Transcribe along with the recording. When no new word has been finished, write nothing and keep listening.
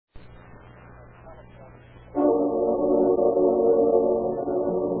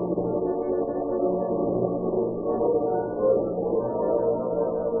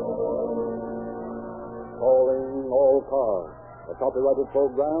copyrighted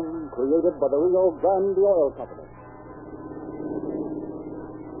program created by the Rio Grande Oil Company.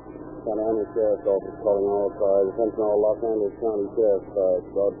 Santa Ana Sheriff's Office calling all cars. Attention all Los Angeles County Sheriff's cars.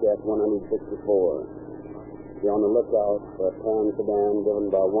 Broadcast 164. Be on the lookout for a tan sedan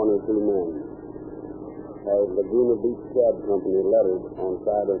driven by one or two men. Has Laguna Beach Cab Company lettered on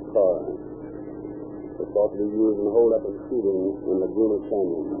side of car. It's thought to be used in hold-up and shooting in Laguna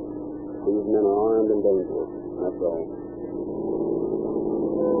Canyon. These men are armed and dangerous. That's all.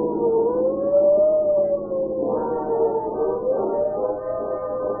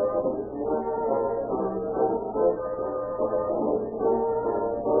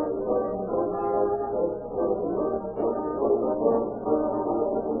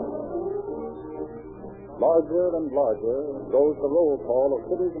 Larger and larger grows the roll call of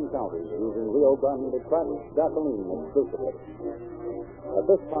cities and counties using Rio Grande cracked gasoline exclusively. At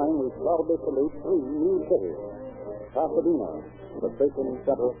this time, we proudly salute three new cities. Pasadena, the baking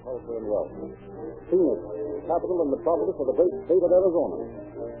center of culture and wealth. Phoenix, capital and metropolis of the great state of Arizona.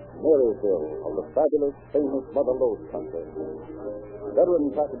 Marysville, of the fabulous, famous Mother Lode country.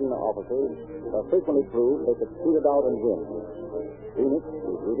 Veteran Pasadena officers have frequently proved they could shoot it out and win. Phoenix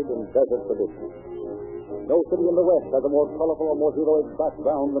is rooted in desert tradition. No city in the West has a more colorful or more heroic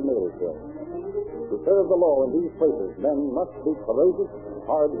background than Marysville. To serve the law in these places, men must be courageous,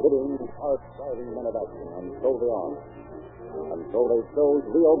 hard-hitting, hard-striving men of action, and so they are. And so they chose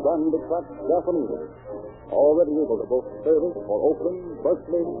Rio Grande cracked gasoline, already able to both service for Oakland,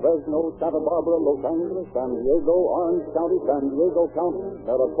 Berkeley, Fresno, Santa Barbara, Los Angeles, San Diego, Orange County, San Diego County,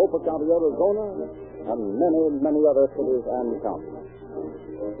 Maricopa County, Arizona, and many, many other cities and counties.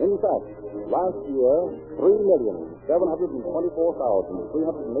 In fact, last year,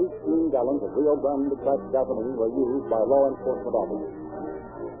 3,724,318 gallons of Rio Grande cracked gasoline were used by law enforcement officers.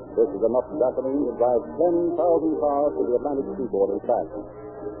 This is enough gasoline to drive 10,000 cars to the Atlantic seaboard in fact.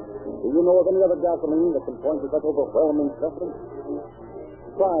 Do you know of any other gasoline that can point to such overwhelming preference?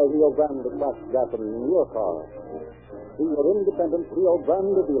 Try Rio Grande cracked gasoline in your car. See your independent Rio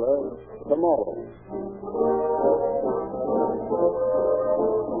Grande dealer tomorrow.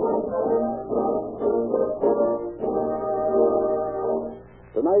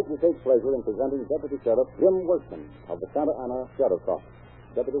 Tonight we take pleasure in presenting Deputy Sheriff Jim Workman of the Santa Ana Sheriff's Office.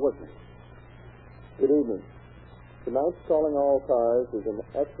 Deputy Workman. Good evening. Tonight's Calling All Cars is an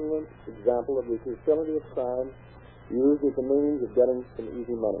excellent example of the futility of crime used as a means of getting some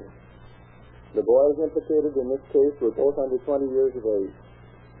easy money. The boys implicated in this case were both under 20 years of age.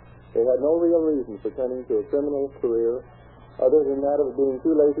 They had no real reason for turning to a criminal career other than that of being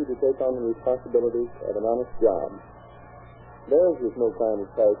too lazy to take on the responsibilities of an honest job. Theirs was no crime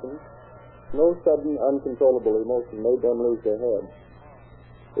of passion. No sudden, uncontrollable emotion made them lose their heads.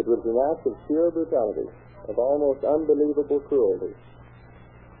 It was an act of sheer brutality, of almost unbelievable cruelty.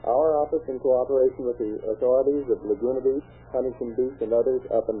 Our office, in cooperation with the authorities of Laguna Beach, Huntington Beach, and others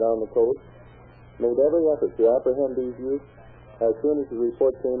up and down the coast, made every effort to apprehend these youths as soon as the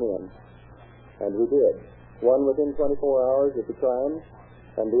report came in. And we did, one within 24 hours of the crime,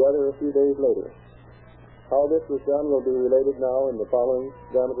 and the other a few days later. How this was done will be related now in the following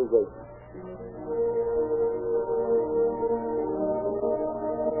dramatization.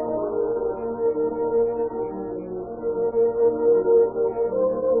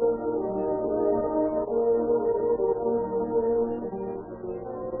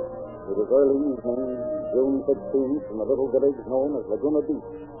 It was early evening, June 16th, in the little village known as Laguna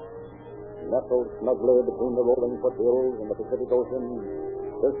Beach. Nestled snugly between the rolling foothills and the Pacific Ocean,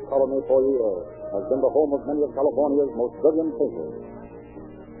 this colony for years has been the home of many of California's most brilliant painters.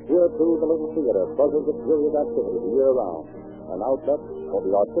 Here, too, the little theater buzzes with brilliant activity the year round, an outlet for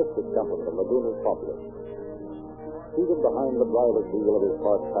the artistic temperament of Laguna's populace. Seated behind the driver's wheel of his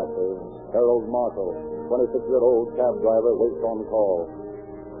parked taxi, Harold Marshall, 26-year-old cab driver, waits on call.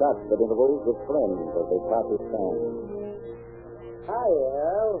 Chats at intervals with friends as they pass his stand. Hi,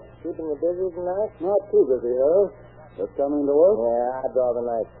 Al. Keeping you busy tonight? Not too busy, Harold. Just coming to work? Yeah, I draw the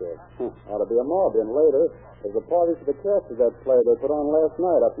night shift. Ought to be a mob in later. There's a party for the cast of that play they put on last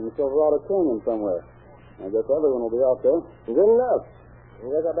night up in Silverado Canyon somewhere. I guess everyone will be out there. Good enough.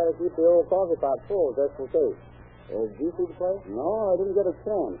 I guess I better keep the old coffee pot full just in case. Did you see the play? No, I didn't get a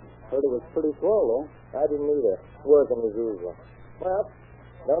chance. Heard it was pretty slow, though. I didn't either. Working as usual. Well,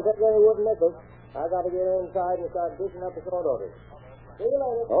 don't take any wooden nickels. I got to get inside and start dishing up the court orders. See you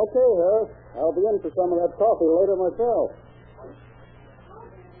later. Okay, Harris. I'll be in for some of that coffee later myself.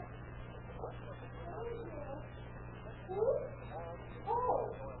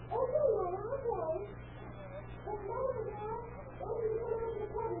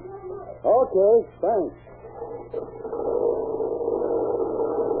 Okay, thanks.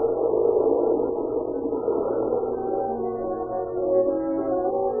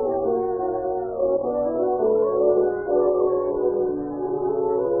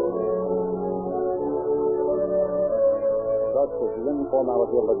 now at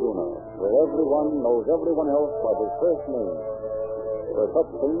the Laguna, where everyone knows everyone else by their first name, where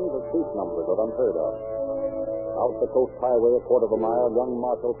such things as street numbers are unheard of. Out the coast highway a quarter of a mile, young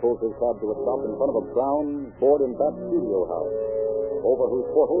Marshall pulls his cab to a stop in front of a brown, board-and-bat studio house, over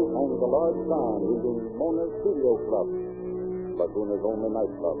whose portals hangs a large sign reading Mona's Studio Club, Laguna's only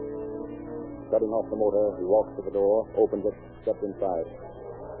nightclub. Shutting off the motor, he walks to the door, opens it, steps inside.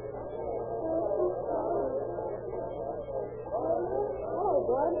 Hello,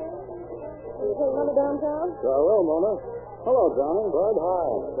 Bud. You take money downtown? Sure will, Mona. Hello, Johnny. Bud, hi.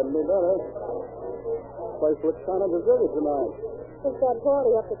 Couldn't be better. Place looks kind of deserted tonight. It's that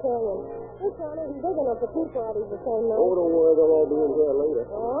party up the canyon. This town isn't big enough for two parties the same night. Oh, don't worry. They'll all be in here later.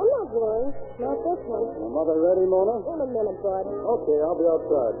 Oh, I'm not worried. Not this one. Your mother ready, Mona? In a minute, Bud. Okay, I'll be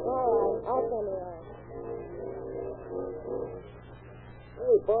outside. All right. I'll send her out.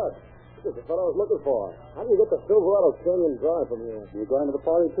 Hey, Bud. This is the fellow I was looking for. How do you get the Silverado Canyon Drive from here? You going to the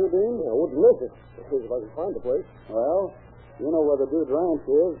party too, Dean? I wouldn't miss it. Let's see if I can find the place. Well, you know where the Dude Ranch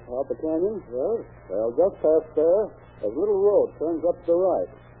is, out the canyon? Yeah. Well, just past there, a little road turns up to the right.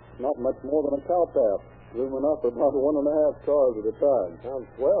 Not much more than a cow path. Room enough for about 1.5 cars at a time. Sounds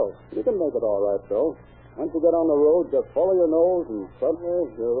swell. You can make it all right, though. Once you get on the road, just follow your nose, and suddenly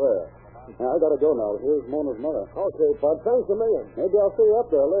you're there. Now, I gotta go now. Here's Mona's mother. Okay, Bud. Thanks a million. Maybe I'll see you up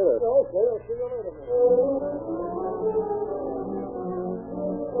there later. Okay, I'll see you later.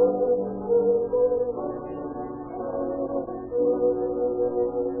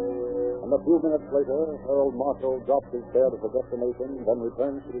 And a few minutes later, Harold Marshall drops his fare to the destination, then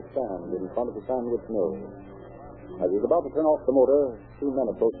returns to his stand in front of the Sandwich Mill. As he's about to turn off the motor, two men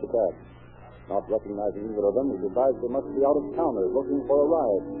approach the cab. Not recognizing either of them, he decides they must be out-of-towners looking for a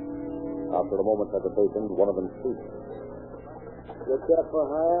ride. After a moment's hesitation, one of them speaks. Good cab for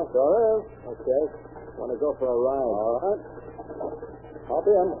hire? Sure is. Okay. Want to go for a ride? All right. Hop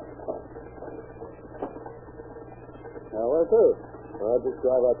in. Now, where to? I'll just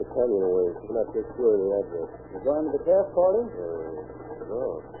drive out the canyon away. I'm not just sure of the address. You going to the calf party?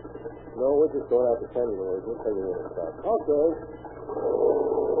 No. No, we're just going out the canyon away. We'll take you in and stop. Okay.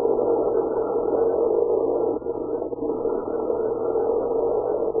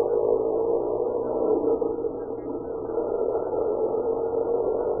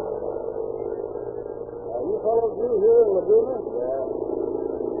 You fellows new here in Laguna? Yeah.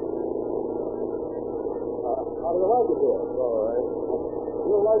 How do you like it here? It's all right.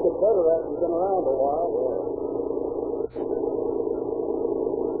 You'll like it better after you've been around a while.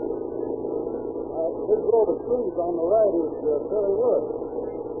 Big grove of trees on the right is fairly wood.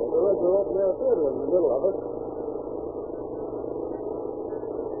 There's a regular open-air theater in the middle of it.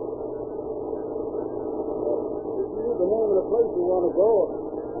 If you need the name of the place you want to go,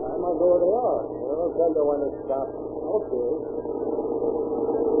 I might go where they are. I'll tell you when it stops. Okay.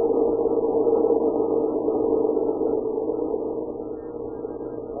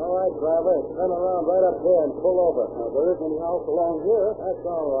 All right, driver. Turn around right up here and pull over. Now, there isn't any house along here. That's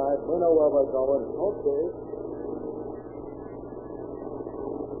all right. We know where we're going. Okay.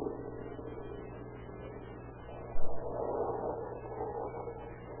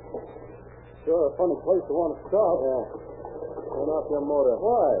 Sure, a funny place to want to stop. Yeah. Turn off your motor.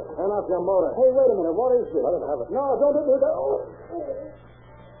 Why? Turn off your motor. Hey, wait a minute. What is this? Let it have it. No, don't do that. Oh.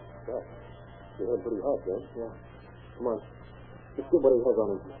 Yeah. You're hitting pretty hard, Joe. Yeah. Come on. Let's see what he has on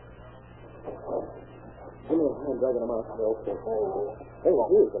him. Give me a hand dragging him out. Okay. Hey,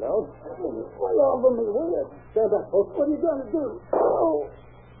 here, you know. Why over me, will you? Stand back, folks. What are you going to do? Oh.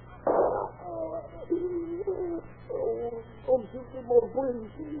 Oh, just a more please.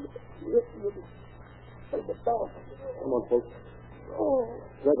 Come on, folks. Oh.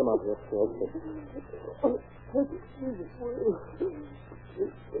 Drag him out here. Okay.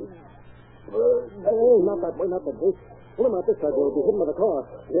 Hey, not that way, not that way. Pull him out this side. We'll be hidden by the car.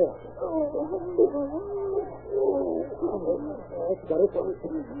 Yeah. That's got it.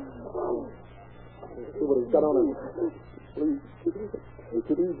 Let's see what he's got on him. Please. Take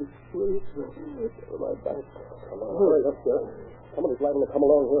it easy. Please. My back. Hurry up, sir. Somebody's liable to come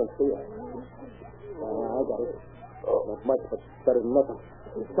along here and see us. I got it. Not much, but better than nothing.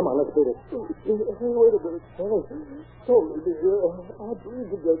 Come on, let's beat it. Hey, wait a minute. Hold me, dear. I'll breathe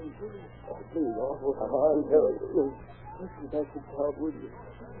again. Please, I'm telling you. Back to town, will you?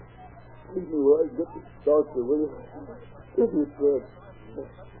 Leave me where I can get the doctor, will you? If you could.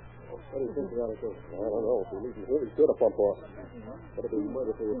 What do you think we ought to do? I don't know. If we leave him here, he's sure to bump off. That'll be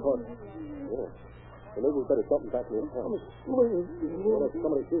murder for your caught. Yeah. So maybe we better dump him back in the town. Well, if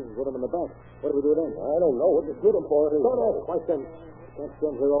somebody chooses with him in the back, what do we do then? I don't know. What do you shoot him for? Don't ask. Why stand? Can't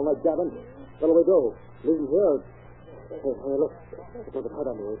stand here all night gabbing. What'll we do? Leave him here? Hey, look. It doesn't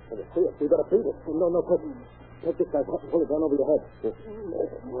hurt on me. See it. We better beat it. No, quick. Take this guy. Pull it down over your head. Got it.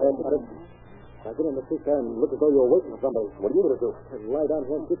 Now get in the seat there and look as though you're waiting for somebody. What are you going to do? Lie down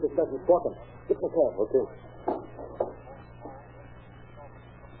here and keep this guy from squawking. Get in the car. Okay.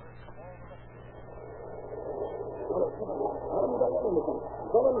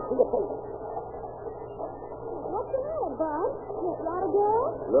 Go in and see your face. What's the matter, Bud? A lot of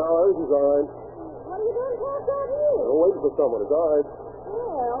girls? No, this is all right. What are you doing camped out here? I'm waiting for someone. It's all right.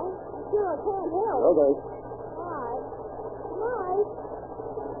 Well, I'm sure I can't help. Okay. All right. Nice.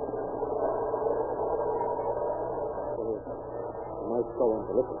 Nice going.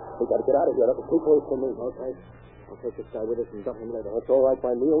 Listen, we got to get out of here. That's too close for me. Okay. I'll take this guy with us and dump him later. That's all right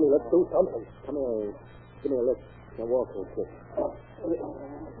by me. Only let's do something. Come here. Give me a lift. Now walk real quick.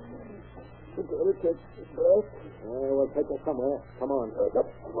 We're going to take this breath. We'll take you somewhere. Come on. Yep.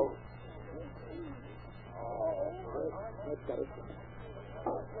 I've got it.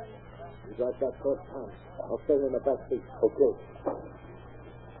 You got that first time. I'll stay in the back seat. Okay.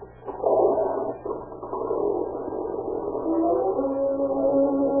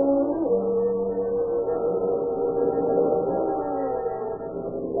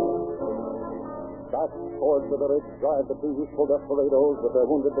 Back towards the village drive the two youthful desperados with their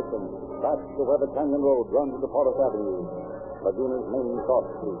wounded victims. Back to where the canyon road runs into Forest Avenue, Laguna's main cross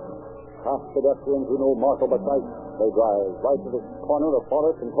street. Past pedestrians who know Marshall by sight, they drive right to the corner of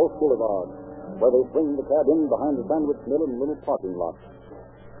Forest and Coast Boulevard, where they swing the cab in behind the sandwich mill and little parking lot.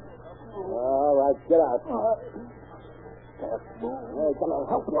 All right, get out. Hey, come on,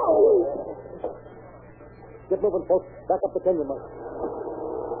 help me. Get moving, folks. Back up the canyon, Mike.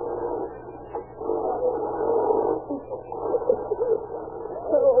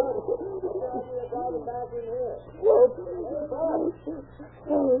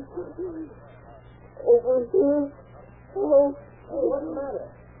 Over here. Oh. Hey, what's the matter?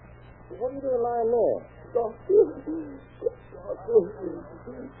 What are you doing lying there? Yeah?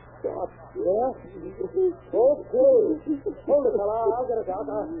 Okay. Hold it, fella. I'll get it out.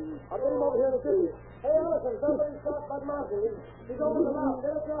 I'll get him over here in a jiffy. Hey, Allison, somebody shot Bud Marshall. He's over the mountain.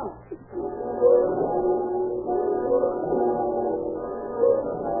 Get us out.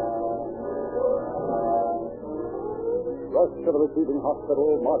 Rushed to the receiving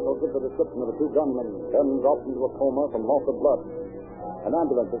hospital, Marshall gives a description of the two gunmen, then drops into a coma from loss of blood. An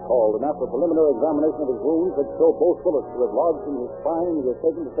ambulance is called, and after preliminary examination of his wounds that show both bullets were lodged in his spine, he is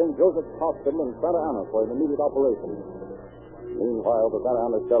taken to St. Joseph's Hospital in Santa Ana for an immediate operation. Meanwhile, the Santa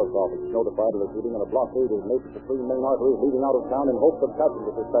Ana Sheriff's Office is notified of the shooting, and a blockade is made to the three main arteries leading out of town in hopes of catching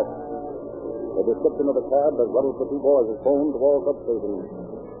the suspect. The description of the cab, as well as the two boys, is phoned to all substations.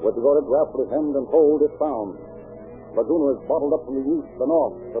 With the order rapidly hemmed and hold is found. Laguna is bottled up from the east, the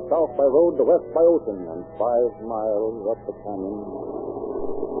north, the south by road, the west by ocean, and 5 miles up the canyon.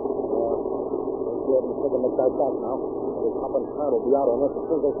 Go ahead and take him back now. His hop and car will be out on us as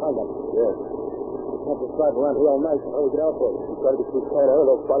soon as they find him. Yes. We can't just drive around here all night until we get out there. We try to get through Santa Ana,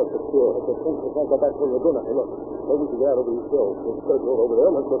 they'll spot us for sure. If they think we can't go back to Laguna, hey, look, Maybe we can get out over these hills. We'll circle over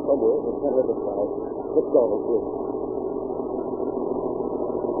there. Let's go somewhere. we can't hit this guy. Let's go, okay.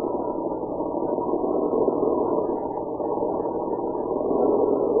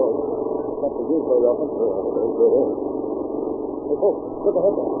 Very often. Hey, folks, look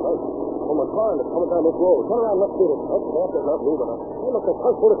ahead there. Right. Oh, my car is coming down this road. Turn around, let's get it. They're not moving. Hey, look, the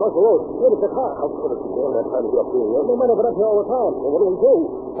car's pulled across the road. Hey, it's a car. How could it be doing that time to get up here? They might have been up here all the time. Well, what do we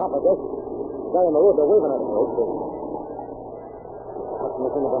do? Stop, I guess. The guy on the road, they're waving at us. Okay. What's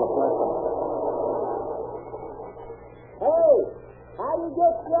missing about a flashlight? Hey, how you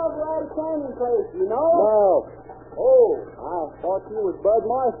get Silver out of Canyon Place, you know? No. Oh, I thought you was Bud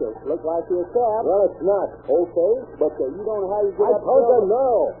Marshall. Looked like you're a cab. Well, it's not. Okay, but you don't know how you get I up told Silver. you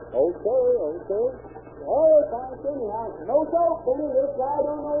no. Okay. Hey, thanks anyhow. No joke for me. This guy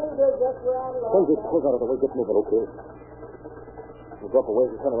don't know either. Just around the Come get close out of the way. Get moving, okay? We'll drop away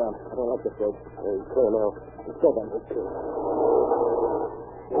and turn around. I don't like this road. Hey, clear now. Let's go then. Okay.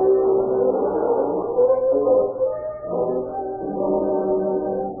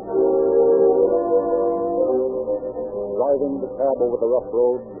 Driving the cab over the rough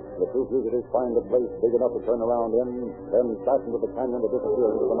road, the two fugitives find a place big enough to turn around in, then dash into the canyon to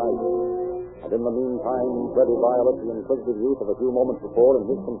disappear into the night. And in the meantime, Freddie Violet, the inquisitive youth of a few moments before, and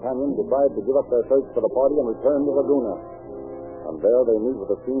his companion decide to give up their search for the party and return to Laguna. And there they meet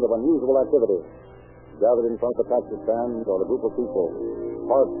with a scene of unusual activity. Gathered in front of the taxi stand are a group of people.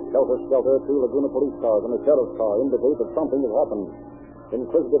 Parked shelter, 2 Laguna police cars and a sheriff's car indicate that something has happened.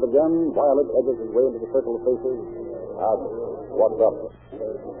 Inquisitive again, Violet edges his way into the circle of faces. Asks, what's up?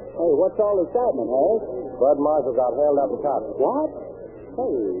 Hey, what's all this happening, eh? Bud Marshall got held up in custody. What?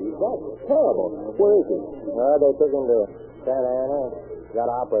 Hey, that's terrible. Where is he? They took him to Santa Ana. Got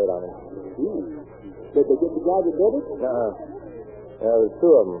to operate on him. Did they get the guy that did it? There was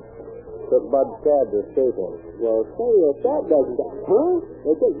two of them. Took Bud's cab to escape him. Well, say if that doesn't... Huh?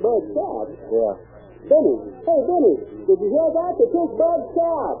 They took Bud's cab? Yeah. Benny! Hey, Benny! Did you hear that? They took Bud's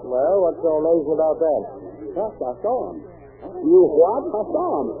cab! Well, what's so amazing about that? Gosh, I saw him. You what? I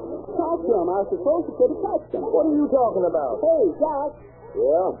saw him. Talked to him. I was supposed to could have touched him. What are you talking about? Hey, Doc.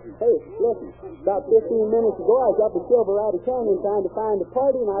 Yeah? Hey, listen. About 15 minutes ago, I was up at Silverado Canyon trying to find a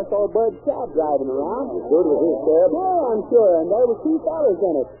party, and I saw Bud's cab driving around. Good with his cab? Yeah, I'm sure. And there were two fellas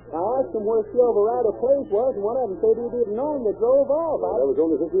in it. I asked them where Silverado Place was, and one of them said he didn't know him. They drove off. That was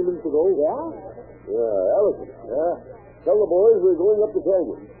only 15 minutes ago. Yeah? Yeah, Allison. Yeah? Tell the boys we're going up the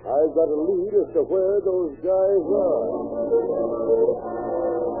canyon. I've got a lead as to where those guys are.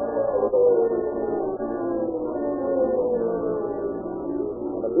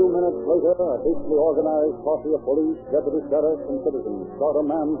 A few minutes later, a hastily organized posse of police, deputy sheriffs, and citizens start a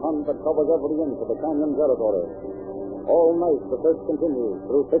manhunt that covers every inch of the canyon territory. All night, the search continues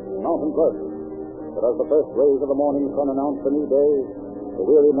through thick mountain brush. But as the first rays of the morning sun announce a new day, the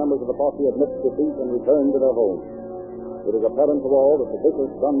weary members of the posse admit defeat and return to their homes. It is apparent to all that the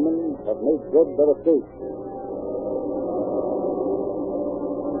vicious gunmen have made good their escape.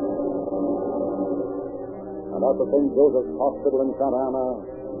 And at the St. Joseph's Hospital in Santa Ana,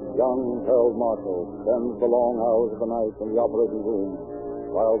 young Harold Marshall spends the long hours of the night in the operating room,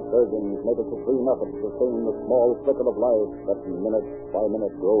 while surgeons make a supreme effort to sustain the small flicker of life that minute by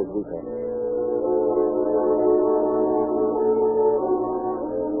minute grows weaker.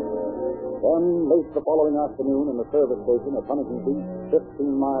 Then, late the following afternoon in the service station at Huntington Beach, 15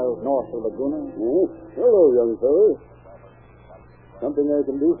 miles north of Laguna. Hello, young fellow. Something I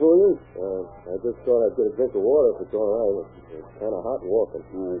can do for you? I just thought I'd get a drink of water if it's all right. It's kind of hot walking.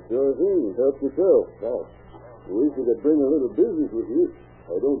 Sure thing. Help yourself. Thanks. I wish you could bring a little business with you.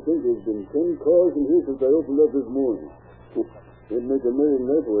 I don't think there's been 10 cars in here since I opened up this morning. Didn't make $1 million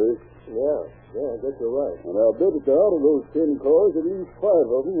that way. Yeah, I guess you're right. And I'll bet that out of those 10 cars, at least 5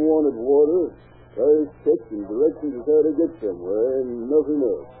 of them wanted water, tires checked, and directions as how to get somewhere, and nothing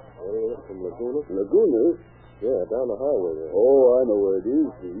else. From Laguna? Laguna? Yeah, down the highway there. Oh, I know where it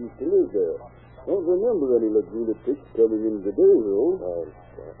is. He used to live there. Don't remember any Laguna picks coming in today, though.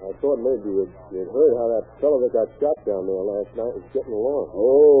 I thought maybe you'd heard how that fellow that got shot down there last night was getting along.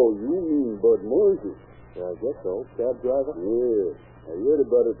 Oh, you mean Bud Marshall? I guess so. Cab driver? Yeah. I read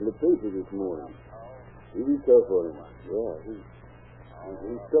about it in the paper this morning. You be tough on him. Yeah,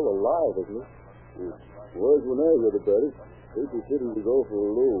 he's still alive, isn't he? He was when I read about it. Paper said he was awful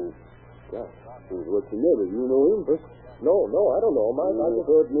low. Gosh, what's the matter? You know him? No, I don't know him. I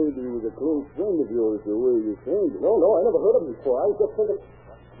thought maybe he was a close friend of yours the way you sounded. No, I never heard of him before. I was just thinking,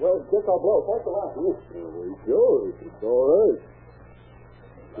 well, guess I'll blow. Thanks a lot. Sure, it's all right.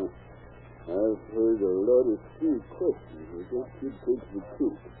 I've heard a lot of stupid questions. I guess kid takes the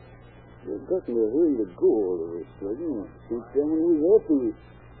truth. They've got me here to go all of a sudden. Think someone was after it.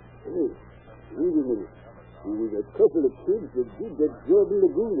 Hey, wait a minute. There was a couple of kids that did that job in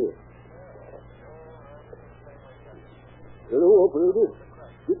Laguna. Hello, operator.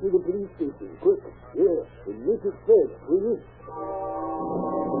 Get to the police station, quick. Yeah, and make it fast, will you?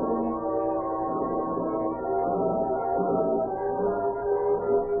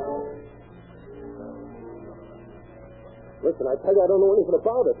 Listen, I tell you, I don't know anything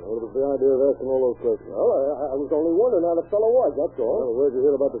about it. What was the idea of asking all those questions? Well, I was only wondering how the fellow was, that's all. Well, where'd you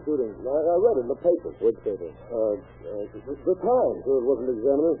hear about the shooting? I read it in the paper. Which paper? The Times. So it wasn't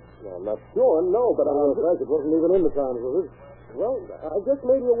Examiner? No, I'm not sure, no, but I was... it wasn't even in the Times, was it? Well, I guess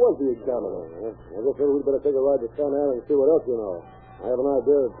maybe it was the Examiner. I guess maybe we'd better take a ride to Santa Ana and see what else you know. I have an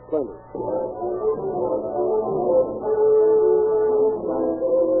idea of plenty.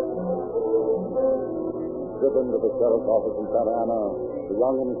 Driven to the sheriff's office in Santa Ana, the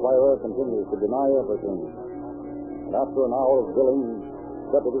young inquirer continues to deny everything. And after an hour of drilling,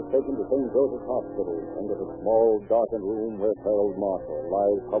 Shepard is taken to St. Joseph's Hospital into the small, darkened room where Harold Marshall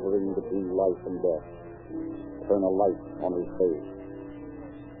lies hovering between life and death. Turn a light on his face.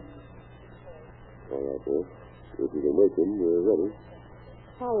 All right, boy. If you can make him, we're ready.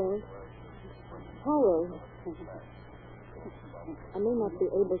 Harold. I may not be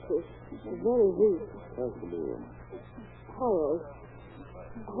able to. It's very weak.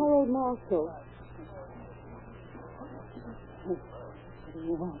 Harold Marshall.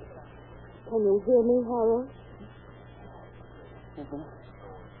 Can you hear me, Harold?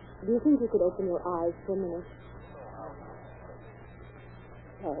 Do you think you could open your eyes for a minute?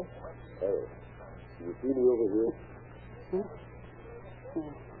 Hey, You see me over here?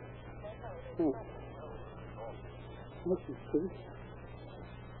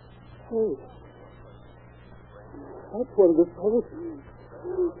 Hey, that's one of the fellows.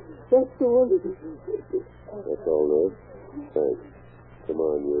 That's the one that... That's all right. Thanks. Come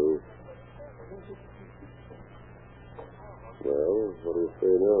on, you. Well, what do you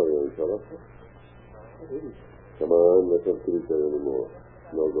say now, young fella? Come on, let's not kid each other anymore.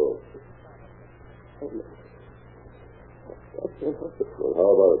 No go. Well, how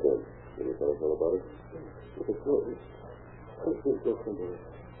about it then? Can you tell us all about it? Okay,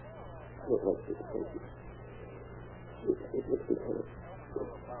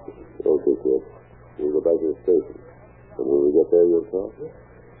 kid. We'll go back to the station. And when we get there, you'll talk?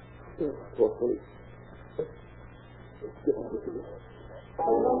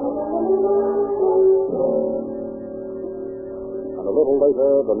 And a little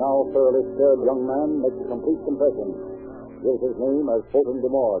later, the now thoroughly scared young man makes a complete confession. Gives his name as Fulton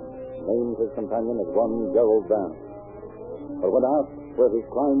DeMord, names his companion as one Gerald Vance. But when asked where his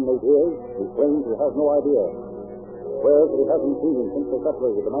crime mate is, he claims he has no idea. Swears that he hasn't seen him since they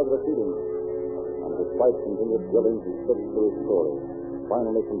separated the night of the shooting. And despite continued drilling, he sticks to his story.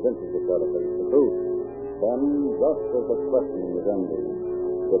 Finally convinces the sheriff that it's the truth. Then, just as the questioning is ending,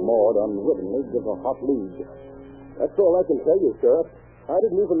 DeMord unwittingly gives a hot lead. That's all I can tell you, Sheriff. I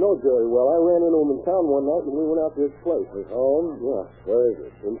didn't even know Jerry well. I ran into him in town one night and we went out to his place. His home? Yeah. Where is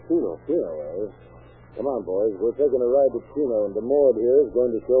it? In Chino. Chino, eh? Come on, boys. We're taking a ride to Chino, and DeMord here is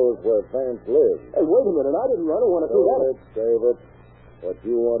going to show us where Vance lives. Hey, wait a minute. I didn't run. I want to do that. Save it. What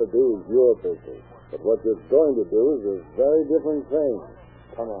you want to do is your business. But what you're going to do is a very different thing.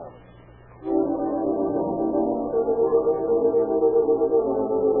 Come on.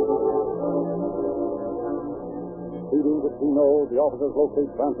 Speeding to Chino, the officers locate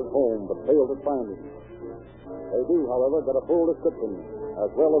Vance's home, but fail to find him. They do, however, get a full description,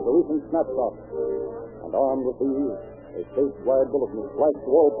 as well as a recent snapshot. And armed with these, a statewide bulletin flashed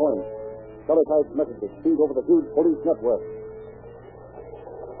to all points. Teletyped messages feed over the huge police network.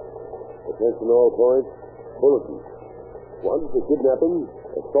 Attention all points. Bulletin. 1 for kidnapping,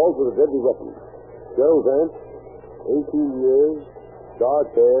 assault with a deadly weapon. Gerald Vance, 18 years,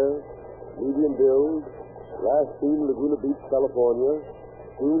 dark hair, medium build, last seen Laguna Beach, California,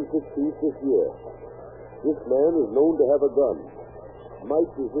 June 16th this year. This man is known to have a gun.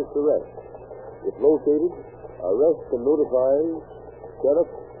 Might resist arrest. If located, arrest and notify Sheriff,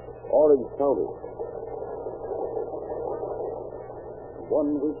 Orange County.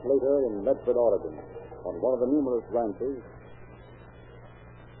 1 week later in Medford, Oregon, on one of the numerous ranches.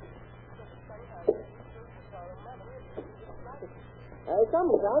 Hey,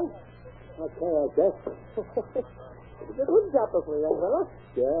 come, son. Okay, I guess. It's a good job for you, young fella.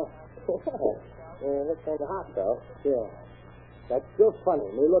 Yeah. Looks kind of hot, though. Yeah. That's still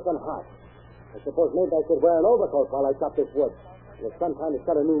funny, me looking hot. I suppose maybe I should wear an overcoat while I chop this wood. The sun trying to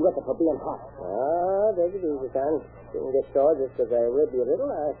set a new record for being hot. Take it easy, son. Didn't get sore just because I rib you a little.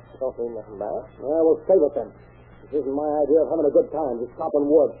 I don't mean nothing by it. Well, we'll save it then. This isn't my idea of having a good time, just chopping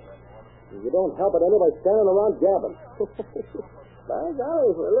wood. You don't help it any by standing around gabbing. By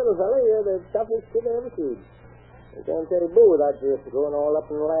golly, for a little fella, you're the toughest kid I ever seen. You can't say boo without just going all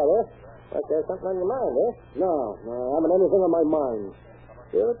up in the ladder. But there's something on your mind, eh? No, I haven't anything on my mind.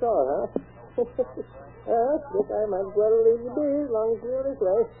 Sure it's all, huh? Guess I might as well leave you be as long as you're this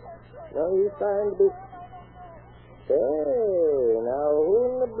way. No use trying to be... Hey, now who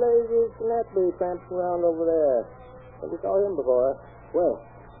in the blazes can that be tramping around over there? Never saw him before. Where?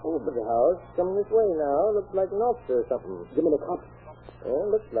 Over the house. Coming this way now. Looks like an officer or something. Give me the cop. Yeah,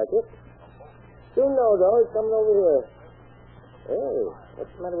 looks like it. Soon know, though, he's coming over here. Hey,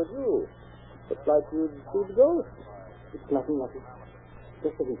 what's the matter with you? Looks like you'd see the ghost. It's nothing.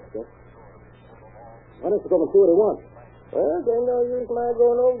 Just a week, Jeff. Why don't you go and see what he wants? Well, there's no use my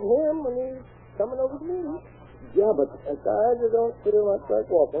going over to him when he's coming over to me. Yeah, but... Besides, I don't feel much like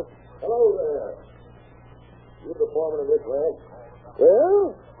walking. Hello there. You the foreman of this ranch?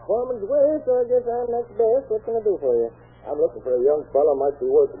 Well, foreman's away, so I guess I'm next best. What can I do for you? I'm looking for a young fellow might be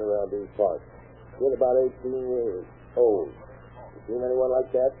working around these parts. He's about 18 years old. You seen anyone like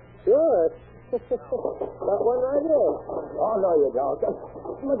that? Sure. Got one right here. Oh, no, you don't.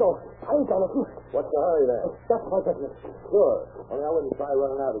 Let me go. I ain't gonna shoot. What's the hurry then? That's my business. Sure. Only I wouldn't try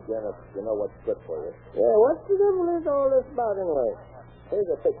running out again if you know what's good for you. Yeah, what the devil is all this about anyway?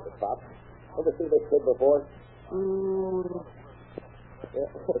 Here's a picture, Pop. Ever see this kid before? Yeah.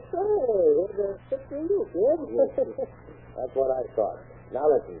 Say, here's a picture of you, kid. That's what I thought.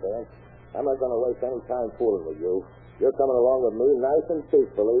 Now listen, Dan. I'm not going to waste any time fooling with you. You're coming along with me nice and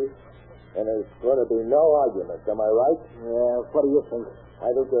peacefully. And there's going to be no argument, am I right? Yeah, what do you think?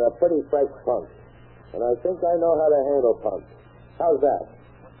 I think you're a pretty fresh punk. And I think I know how to handle punks. How's that?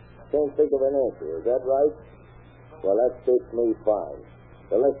 Can't think of an answer, is that right? Well, that suits me fine.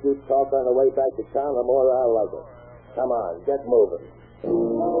 The less you talk on the way back to town, the more I'll like it. Come on, get moving.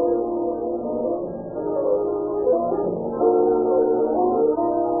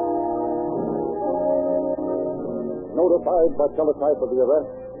 Notified by teletype of the arrest,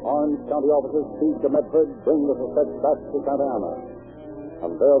 Orange County officers speed to Medford, bring the suspect back to Santa Ana.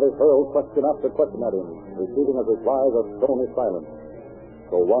 And there they hurl question after question at him, receiving as replies a stony silence.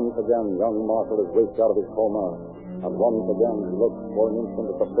 So once again, young Marshall is waked out of his coma, and once again he looks for an instant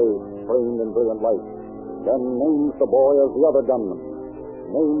at the face framed in brilliant light, then names the boy as the other gunman,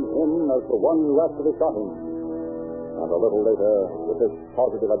 names him as the one who actually shot him. And a little later, with this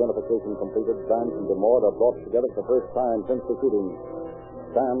positive identification completed, Vance and DeMort are brought together for the first time since the shooting,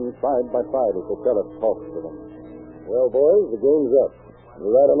 stand side by side as the sheriff talks to them. Well, boys, the game's up. You're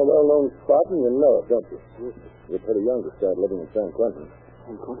right on a well-known spot, and you know it, don't you? You're pretty young to start living in San Quentin.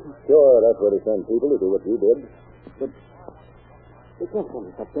 San Quentin? Sure, that's where they send people to do what you did. But they can't send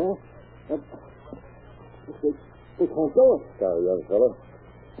us up there. They can't do it. Sorry, young fella.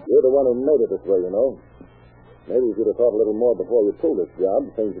 You're the one who made it this way, you know. Maybe if you'd have thought a little more before you pulled this job,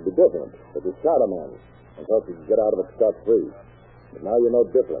 things would be different. But you shot a man and thought you could get out of it scot-free. But now you know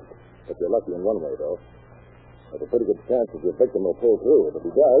different. But you're lucky in one way, though. There's a pretty good chance that your victim will pull through. If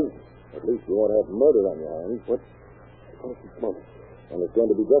he does, at least you won't have murder on your hands. What's smoke? And it's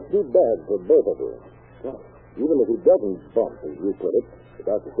going to be just too bad for both of you. Yeah. Even if he doesn't bump, as you put it, the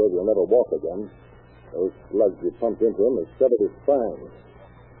doctor says he'll never walk again. Those slugs you pumped into him have severed his spine.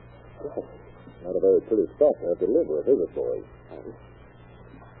 Yeah. Not a very pretty spot to have to live with, is it, boys? I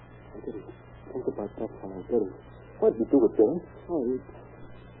didn't think about that when I did it. What did you do with Jane? Oh,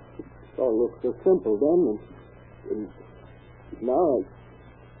 it all looked so simple then, and now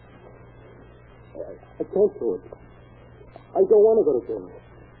I can't do it. I don't want to go to jail.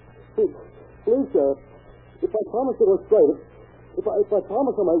 Please, sir, if I promise to go straight, if I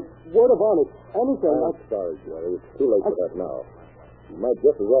promise on my word of honor, anything... I'm sorry, Jerry. It's too late for that now. You might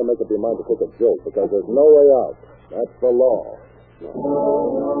just as well make up your mind to take a joke, because there's no way out. That's the law.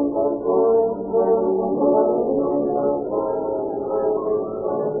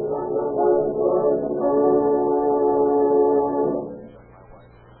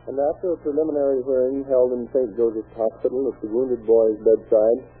 And after a preliminary hearing held in St. Joseph's Hospital at the wounded boy's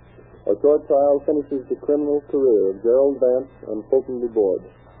bedside, a short trial finishes the criminal career of Gerald Vance and Fulton DeBoard,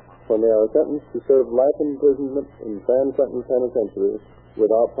 when they are sentenced to serve life imprisonment in San Quentin Penitentiary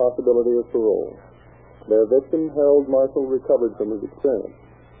without possibility of parole. Their victim, Harold Marshall, recovered from his experience,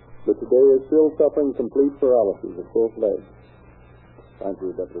 but today is still suffering complete paralysis of both legs. Thank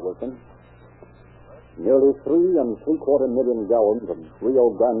you, Deputy Wilson. Nearly 3.75 million gallons of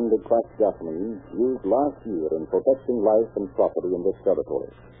Rio Grande cracked gasoline used last year in protecting life and property in this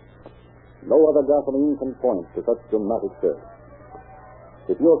territory. No other gasoline can point to such dramatic service.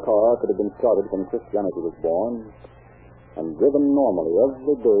 If your car could have been started when Christianity was born and driven normally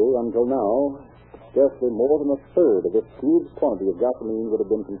every day until now, scarcely more than a third of this huge quantity of gasoline would have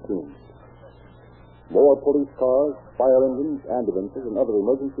been consumed. More police cars, fire engines, ambulances, and other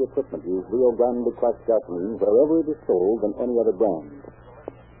emergency equipment use Rio Grande cracked gasoline wherever it is sold than any other brand.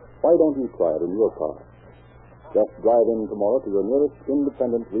 Why don't you try it in your car? Just drive in tomorrow to your nearest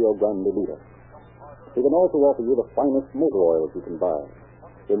independent Rio Grande dealer. He can also offer you the finest motor oils you can buy.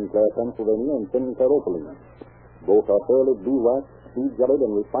 Sinclair, Pennsylvania, and Sinclair Opaline. Both are thoroughly blue-waxed, speed-jellied,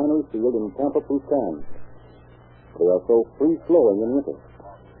 and refinery-sealed in tamper-proof cans. They are so free-flowing in winter,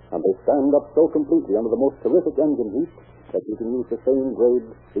 and they stand up so completely under the most terrific engine heat that you can use the same grade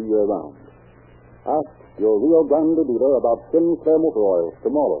the year round. Ask your Rio Grande dealer about Sinclair motor oils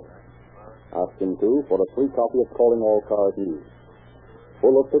tomorrow. Ask him, too, for a free copy of Calling All Cars News,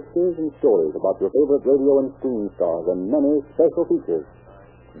 full of pictures and stories about your favorite radio and screen stars and many special features.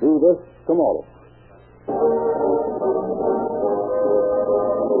 Do this tomorrow.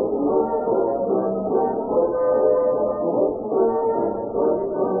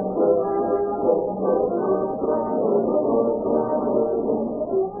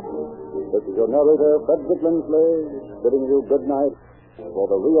 This is your narrator, Frederick Lindsley, bidding you good night for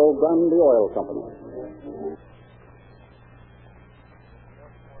the Rio Grande Oil Company.